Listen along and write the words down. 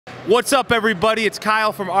What's up, everybody? It's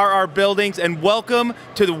Kyle from RR Buildings, and welcome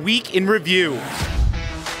to the Week in Review.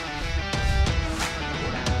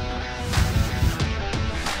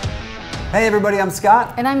 Hey everybody, I'm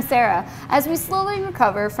Scott. And I'm Sarah. As we slowly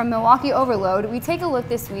recover from Milwaukee overload, we take a look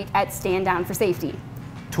this week at Stand Down for Safety.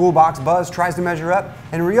 Toolbox Buzz tries to measure up,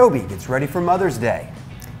 and Ryobi gets ready for Mother's Day.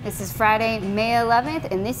 This is Friday, May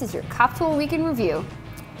 11th, and this is your Cop Tool Week in Review.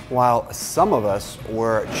 While some of us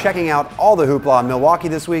were checking out all the hoopla in Milwaukee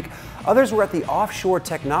this week, others were at the Offshore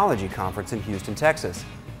Technology Conference in Houston, Texas.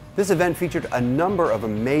 This event featured a number of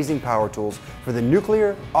amazing power tools for the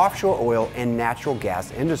nuclear, offshore oil, and natural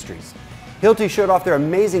gas industries. Hilti showed off their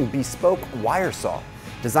amazing Bespoke wire saw,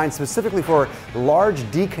 designed specifically for large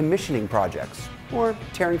decommissioning projects, or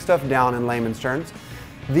tearing stuff down in layman's terms.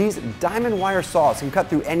 These diamond wire saws can cut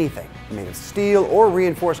through anything, made of steel or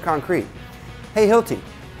reinforced concrete. Hey Hilti,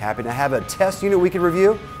 happy to have a test unit we can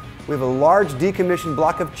review? We have a large decommissioned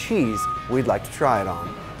block of cheese we'd like to try it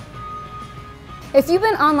on. If you've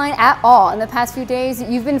been online at all in the past few days,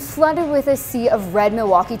 you've been flooded with a sea of red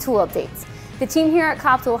Milwaukee tool updates. The team here at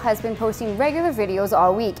Cop Tool has been posting regular videos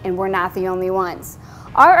all week, and we're not the only ones.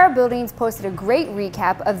 RR Buildings posted a great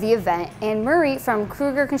recap of the event, and Murray from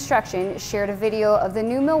Kruger Construction shared a video of the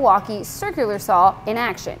new Milwaukee circular saw in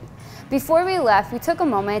action. Before we left, we took a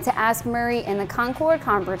moment to ask Murray and the Concord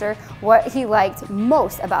Carpenter what he liked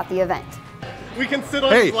most about the event. We can sit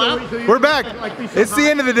on his lap. We're back. It's the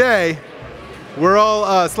end of the day. We're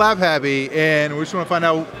all slap happy, and we just want to find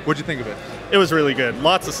out what you think of it. It was really good.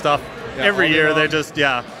 Lots of stuff. Yeah, every year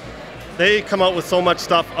they come out with so much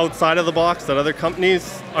stuff outside of the box that other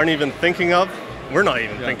companies aren't even thinking of. We're not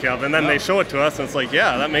even thinking of, and then they show it to us, and it's like,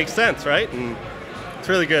 yeah, that makes sense, right? And it's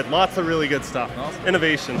really good. Lots of really good stuff. Awesome.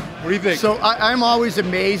 Innovation. What do you think? So I'm always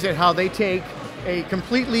amazed at how they take a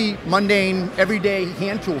completely mundane, everyday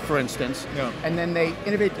hand tool, for instance, and then they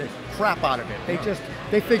innovate the crap out of it.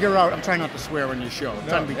 They figure out, I'm trying not to swear on your show.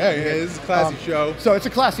 It's a classy show. So it's a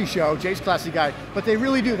classy show. Jay's a classy guy, but they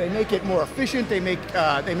really do. They make it more efficient. They make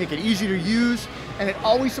it easy to use, and it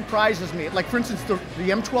always surprises me. Like for instance, the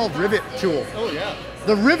M12 rivet tool. Oh yeah.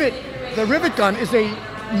 The rivet gun is a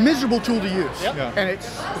miserable tool to use, and it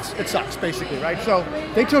sucks basically, right? So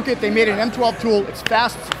they took it, they made an M12 tool. It's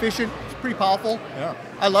fast, it's efficient, it's pretty powerful. Yeah,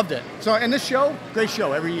 I loved it. So and this show, great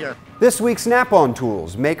show every year. This week, Snap-on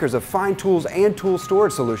Tools, makers of fine tools and tool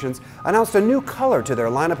storage solutions, announced a new color to their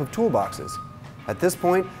lineup of toolboxes. At this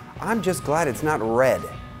point, I'm just glad it's not red.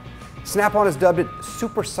 Snap-on has dubbed it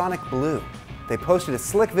Supersonic Blue. They posted a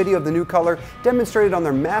slick video of the new color demonstrated on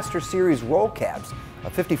their Master Series roll cabs, a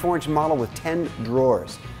 54-inch model with 10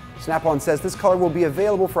 drawers. Snap-on says this color will be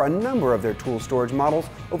available for a number of their tool storage models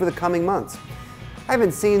over the coming months. I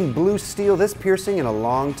haven't seen blue steel this piercing in a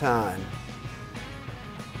long time.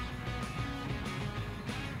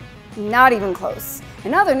 Not even close.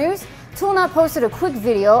 In other news, ToolNut posted a quick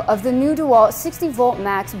video of the new DeWalt 60-volt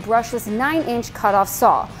max brushless 9-inch cutoff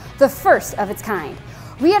saw, the first of its kind.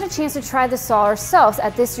 We had a chance to try the saw ourselves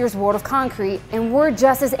at this year's World of Concrete, and we're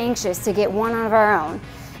just as anxious to get one of our own.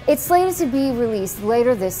 It's slated to be released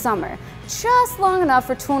later this summer, just long enough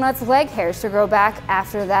for ToolNut's leg hairs to grow back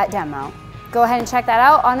after that demo. Go ahead and check that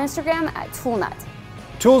out on Instagram at ToolNut.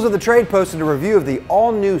 Tools of the Trade posted a review of the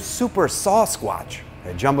all-new Super Saw Squatch,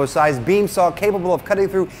 a jumbo-sized beam saw capable of cutting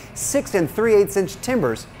through 6 3/8-inch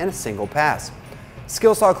timbers in a single pass.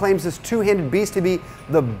 Skillsaw claims this two-handed beast to be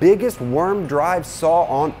the biggest worm drive saw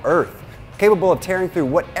on Earth, capable of tearing through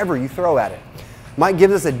whatever you throw at it. Mike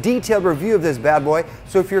gives us a detailed review of this bad boy,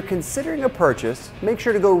 so if you're considering a purchase, make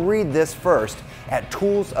sure to go read this first at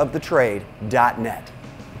toolsofthetrade.net.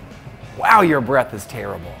 Wow, your breath is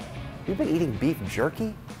terrible. You've been eating beef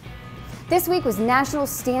jerky? This week was National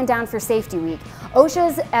Stand Down for Safety Week,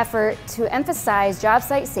 OSHA's effort to emphasize job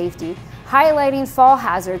site safety, highlighting fall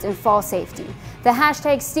hazards and fall safety. The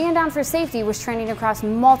hashtag Stand Down for Safety was trending across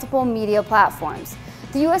multiple media platforms.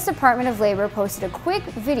 The U.S. Department of Labor posted a quick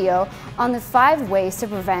video on the 5 ways to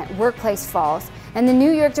prevent workplace falls, and the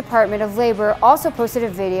New York Department of Labor also posted a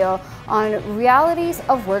video on realities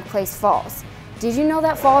of workplace falls. Did you know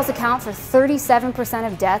that falls account for 37%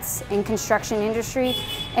 of deaths in construction industry,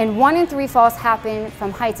 and 1 in 3 falls happen from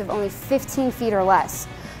heights of only 15 feet or less?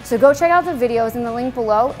 So go check out the videos in the link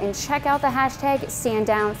below and check out the hashtag Stand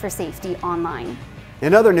Down for Safety online.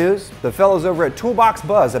 In other news, the fellows over at Toolbox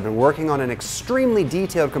Buzz have been working on an extremely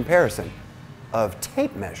detailed comparison of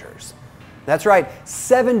tape measures. That's right,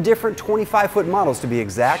 7 different 25-foot models to be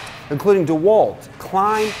exact, including DeWalt,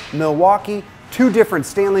 Klein, Milwaukee, 2 different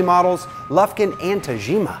Stanley models, Lufkin and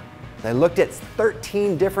Tajima. They looked at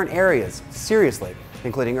 13 different areas, seriously,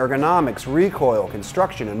 including ergonomics, recoil,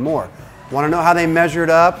 construction, and more. Want to know how they measured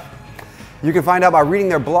up? You can find out by reading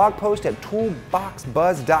their blog post at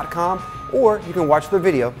toolboxbuzz.com, or you can watch their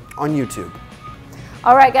video on YouTube.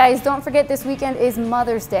 All right, guys, don't forget this weekend is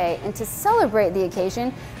Mother's Day, and to celebrate the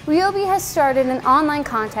occasion, Ryobi has started an online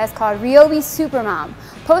contest called Ryobi Supermom.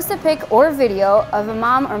 Post a pic or video of a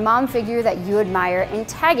mom or mom figure that you admire and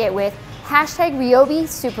tag it with hashtag Ryobi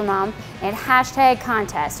Supermom and hashtag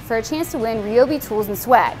contest for a chance to win Ryobi tools and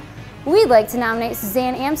swag. We'd like to nominate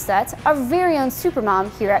Suzanne Amstutz, our very own supermom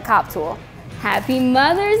here at Cop Tool. Happy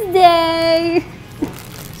Mother's Day!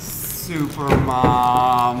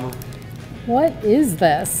 Supermom. What is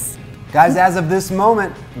this? Guys, as of this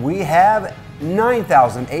moment, we have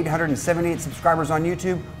 9,878 subscribers on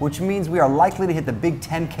YouTube, which means we are likely to hit the big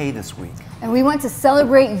 10K this week. And we want to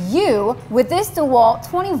celebrate you with this DeWalt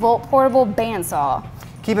 20-volt portable bandsaw.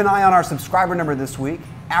 Keep an eye on our subscriber number this week.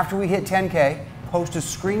 After we hit 10K, post a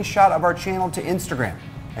screenshot of our channel to Instagram,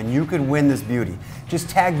 and you could win this beauty. Just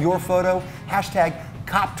tag your photo, hashtag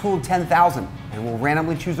CopTool10,000, and we'll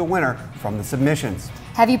randomly choose a winner from the submissions.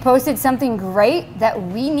 Have you posted something great that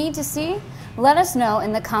we need to see? Let us know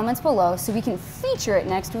in the comments below so we can feature it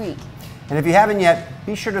next week. And if you haven't yet,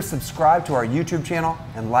 be sure to subscribe to our YouTube channel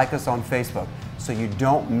and like us on Facebook so you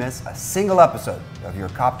don't miss a single episode of your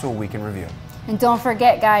Cop Tool Week in Review. And don't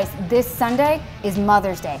forget, guys, this Sunday is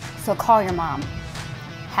Mother's Day, so call your mom.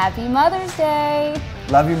 Happy Mother's Day!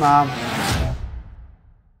 Love you, Mom.